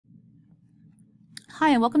Hi,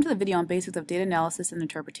 and welcome to the video on basics of data analysis and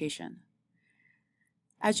interpretation.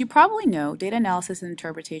 As you probably know, data analysis and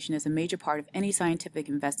interpretation is a major part of any scientific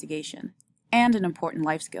investigation and an important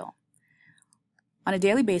life skill. On a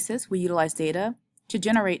daily basis, we utilize data to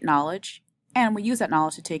generate knowledge, and we use that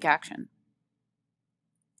knowledge to take action.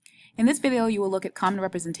 In this video, you will look at common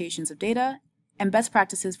representations of data and best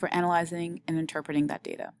practices for analyzing and interpreting that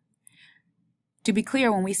data. To be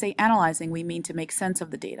clear, when we say analyzing, we mean to make sense of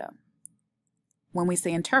the data. When we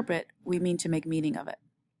say interpret, we mean to make meaning of it.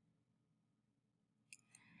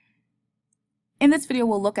 In this video,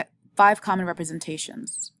 we'll look at 5 common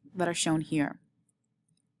representations that are shown here.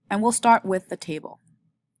 And we'll start with the table.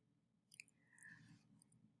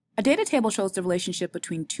 A data table shows the relationship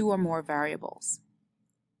between 2 or more variables.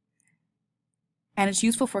 And it's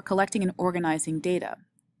useful for collecting and organizing data.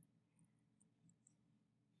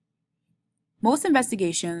 Most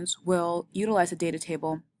investigations will utilize a data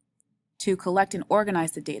table to collect and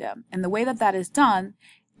organize the data. And the way that that is done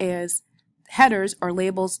is headers or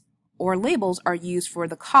labels are used for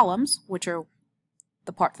the columns, which are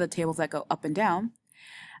the parts of the tables that go up and down,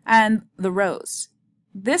 and the rows.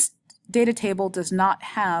 This data table does not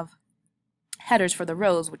have headers for the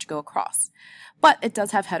rows which go across, but it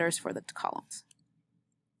does have headers for the columns.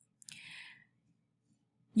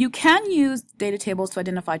 You can use data tables to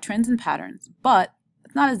identify trends and patterns, but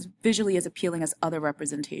it's not as visually as appealing as other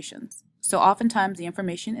representations. So oftentimes the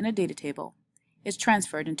information in a data table is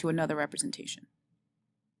transferred into another representation.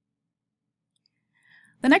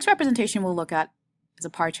 The next representation we'll look at is a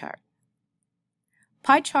pie chart.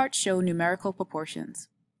 Pie charts show numerical proportions,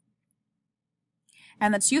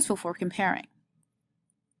 and that's useful for comparing.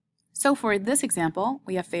 So for this example,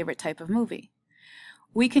 we have favorite type of movie.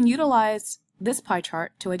 We can utilize this pie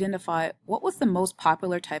chart to identify what was the most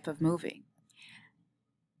popular type of movie.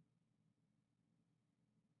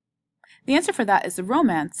 The answer for that is the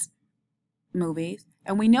romance movies,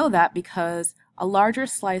 and we know that because a larger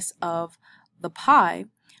slice of the pie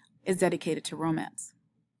is dedicated to romance.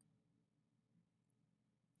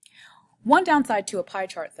 One downside to a pie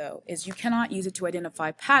chart, though, is you cannot use it to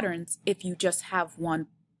identify patterns if you just have one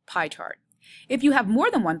pie chart. If you have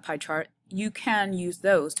more than one pie chart, you can use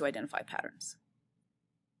those to identify patterns.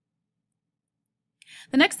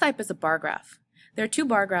 The next type is a bar graph. There are 2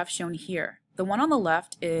 bar graphs shown here. The one on the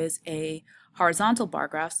left is a horizontal bar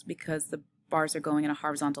graph because the bars are going in a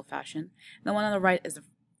horizontal fashion. The one on the right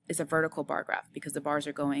is a vertical bar graph because the bars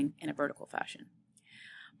are going in a vertical fashion.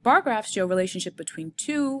 Bar graphs show a relationship between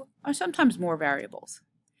 2 or sometimes more variables.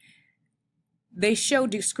 They show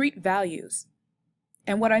discrete values.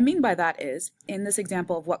 And what I mean by that is, in this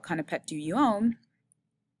example of what kind of pet do you own,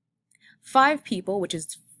 5 people, which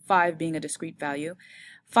is 5 being a discrete value,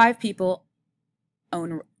 5 people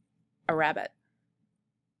own a rabbit.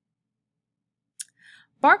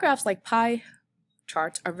 Bar graphs like pie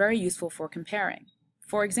charts are very useful for comparing.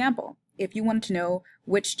 For example, if you wanted to know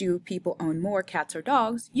which do people own more, cats or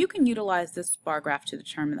dogs, you can utilize this bar graph to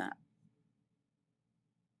determine that.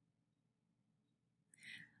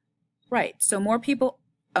 Right, so more people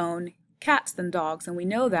own cats than dogs, and we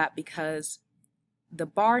know that because the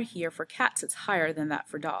bar here for cats is higher than that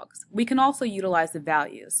for dogs. We can also utilize the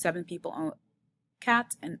values. 7 people own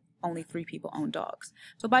cats and only 3 people own dogs.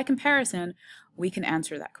 So by comparison, we can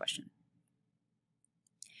answer that question.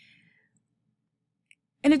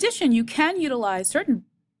 In addition, you can utilize certain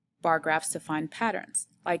bar graphs to find patterns,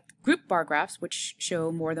 like group bar graphs, which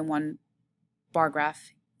show more than one bar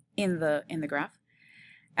graph in the graph,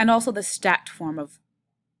 and also the stacked form of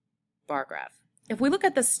bar graph. If we look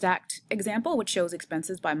at the stacked example, which shows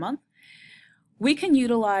expenses by month, we can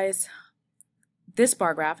utilize this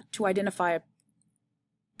bar graph to identify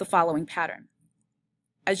the following pattern.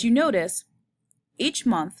 As you notice, each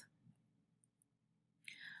month,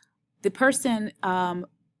 the person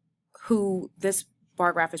who this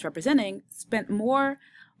bar graph is representing spent more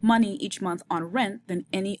money each month on rent than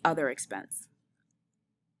any other expense.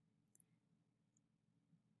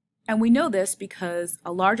 And we know this because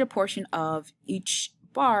a larger portion of each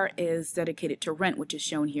bar is dedicated to rent, which is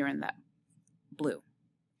shown here in that blue,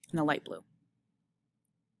 in the light blue.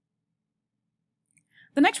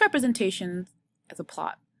 The next representation is a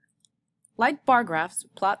plot. Like bar graphs,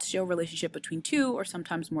 plots show a relationship between 2 or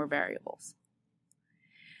sometimes more variables.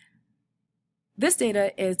 This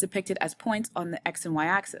data is depicted as points on the x and y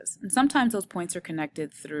axis, and sometimes those points are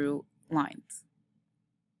connected through lines.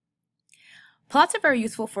 Plots are very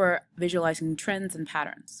useful for visualizing trends and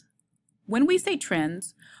patterns. When we say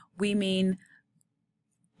trends, we mean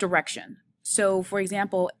direction. So for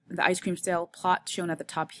example, the ice cream sale plot shown at the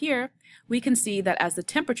top here, we can see that as the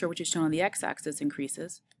temperature, which is shown on the x-axis,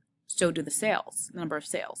 increases, so do the sales, the number of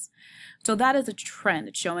sales. So that is a trend.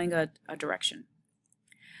 It's showing a direction.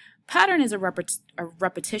 Pattern is a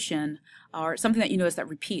repetition or something that you notice that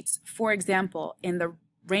repeats. For example, in the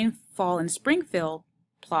rainfall in Springfield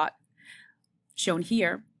plot shown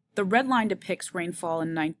here, the red line depicts rainfall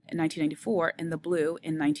in 1994 and the blue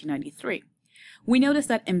in 1993. We notice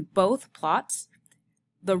that in both plots,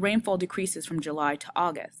 the rainfall decreases from July to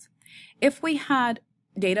August. If we had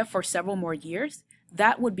data for several more years,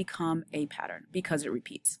 that would become a pattern because it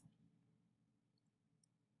repeats.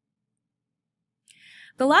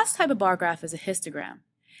 The last type of bar graph is a histogram.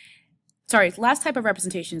 Sorry, last type of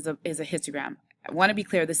representation is a histogram. I want to be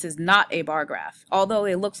clear, this is not a bar graph, although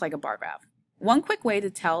it looks like a bar graph. One quick way to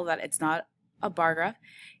tell that it's not a bar graph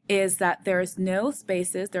is that there are no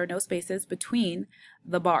spaces between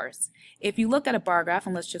the bars. If you look at a bar graph,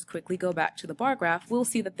 and let's just quickly go back to the bar graph, we'll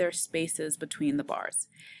see that there are spaces between the bars.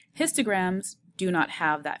 Histograms do not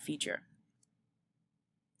have that feature.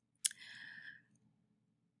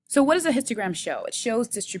 So what does a histogram show? It shows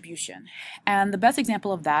distribution. And the best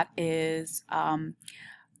example of that is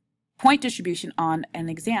point distribution on an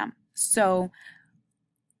exam. So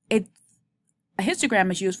a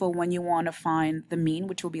histogram is useful when you want to find the mean,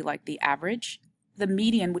 which will be like the average, the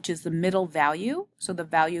median, which is the middle value, so the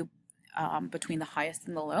value between the highest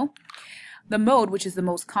and the low, the mode, which is the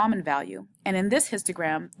most common value. And in this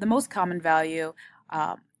histogram, the most common value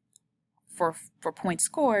for points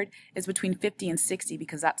scored is between 50 and 60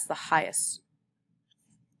 because that's the highest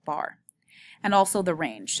bar. And also the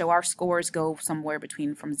range. So our scores go somewhere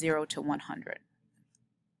between from 0 to 100.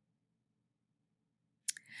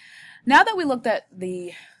 Now that we looked at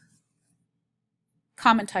the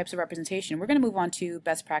common types of representation, we're going to move on to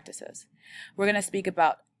best practices. We're going to speak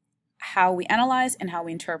about how we analyze and how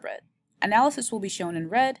we interpret. Analysis will be shown in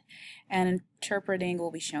red and interpreting will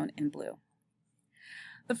be shown in blue.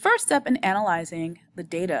 The first step in analyzing the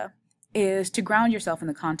data is to ground yourself in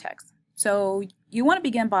the context. So you want to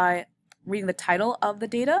begin by reading the title of the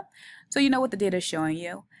data so you know what the data is showing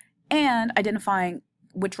you and identifying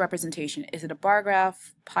which representation. Is it a bar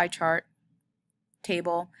graph, pie chart,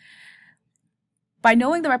 table? By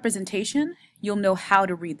knowing the representation, you'll know how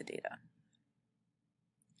to read the data.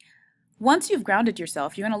 Once you've grounded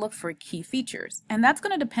yourself, you're going to look for key features, and that's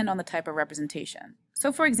going to depend on the type of representation.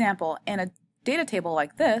 So for example, in a data table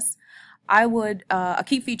like this, a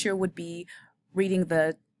key feature would be reading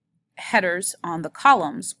the headers on the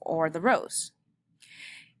columns or the rows.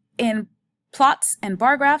 In plots and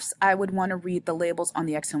bar graphs, I would want to read the labels on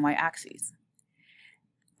the X and Y axes.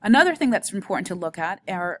 Another thing that's important to look at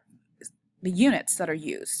are the units that are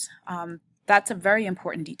used. That's a very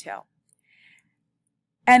important detail.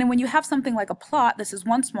 And when you have something like a plot, this is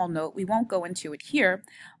one small note, we won't go into it here,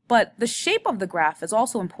 but the shape of the graph is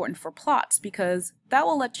also important for plots because that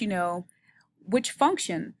will let you know which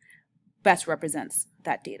function best represents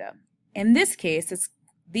that data. In this case,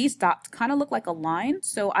 these dots kind of look like a line,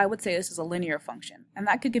 so I would say this is a linear function, and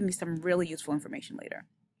that could give me some really useful information later.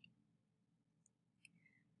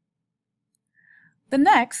 The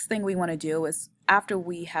next thing we want to do is, after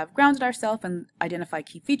we have grounded ourselves and identified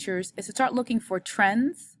key features, is to start looking for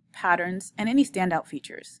trends, patterns, and any standout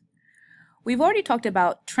features. We've already talked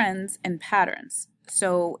about trends and patterns.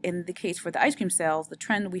 So in the case for the ice cream sales, the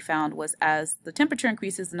trend we found was as the temperature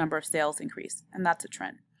increases, the number of sales increase, and that's a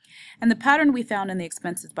trend. And the pattern we found in the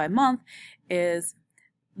expenses by month is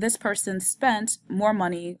this person spent more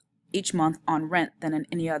money each month on rent than in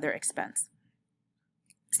any other expense.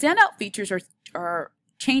 Standout features are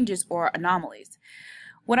changes or anomalies.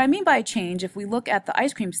 What I mean by a change, if we look at the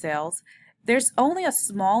ice cream sales, there's only a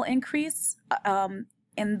small increase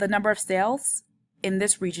in the number of sales in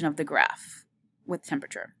this region of the graph with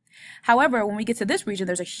temperature. However, when we get to this region,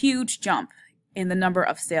 there's a huge jump in the number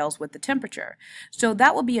of sales with the temperature. So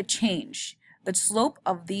that will be a change. The slope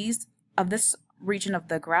of this region of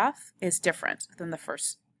the graph is different than the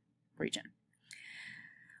first region.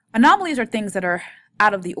 Anomalies are things that are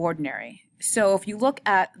out of the ordinary. So if you look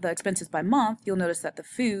at the expenses by month, you'll notice that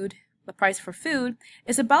the price for food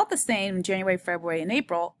is about the same in January, February, and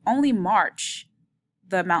April. Only March,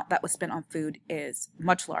 the amount that was spent on food is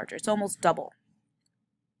much larger. It's almost double.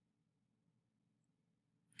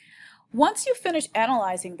 Once you finish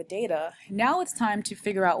analyzing the data, now it's time to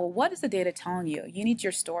figure out, well, what is the data telling you? You need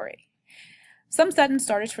your story. Some sentence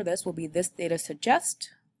starters for this will be this data suggests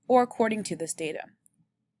or according to this data.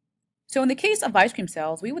 So in the case of ice cream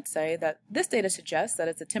sales, we would say that this data suggests that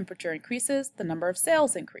as the temperature increases, the number of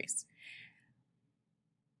sales increase.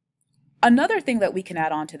 Another thing that we can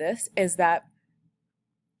add on to this is that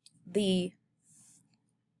the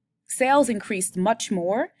sales increased much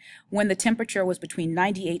more when the temperature was between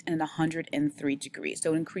 98 and 103 degrees,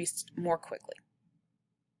 so it increased more quickly.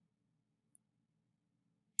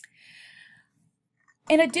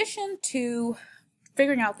 In addition to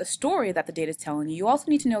figuring out the story that the data is telling you, you also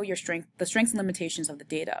need to know the strengths and limitations of the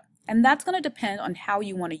data. And that's going to depend on how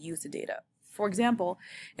you want to use the data. For example,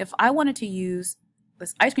 if I wanted to use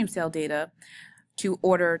this ice cream sale data to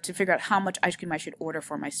figure out how much ice cream I should order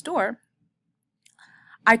for my store,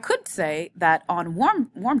 I could say that on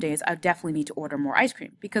warm days, I definitely need to order more ice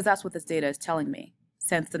cream because that's what this data is telling me,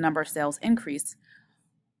 since the number of sales increase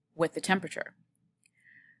with the temperature.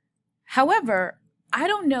 However, I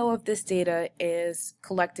don't know if this data has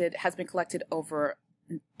been collected over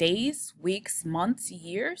days, weeks, months,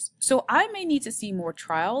 years. So I may need to see more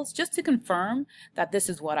trials just to confirm that this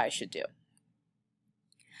is what I should do.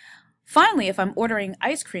 Finally, if I'm ordering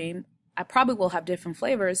ice cream, I probably will have different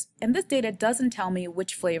flavors, and this data doesn't tell me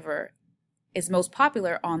which flavor is most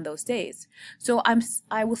popular on those days. So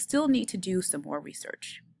I will still need to do some more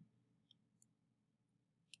research.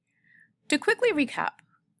 To quickly recap,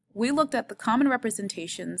 we looked at the common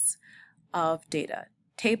representations of data: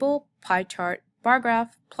 table, pie chart, bar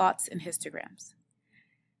graph, plots, and histograms.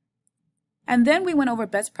 And then we went over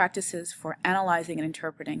best practices for analyzing and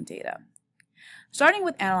interpreting data. Starting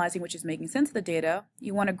with analyzing, which is making sense of the data,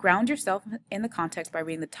 you want to ground yourself in the context by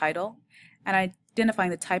reading the title and identifying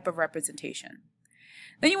the type of representation.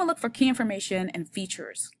 Then you will look for key information and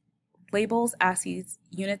features. Labels, axes,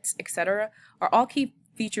 units, etc. are all key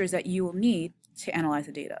features that you will need to analyze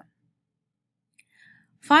the data.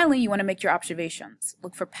 Finally, you want to make your observations.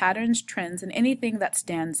 Look for patterns, trends, and anything that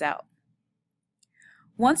stands out.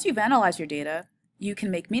 Once you've analyzed your data, you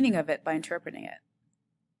can make meaning of it by interpreting it.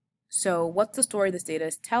 So what's the story this data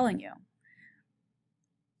is telling you?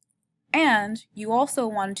 And you also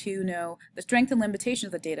want to know the strength and limitations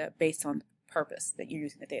of the data based on the purpose that you're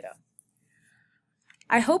using the data.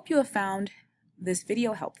 I hope you have found this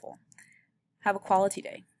video helpful. Have a quality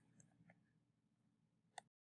day.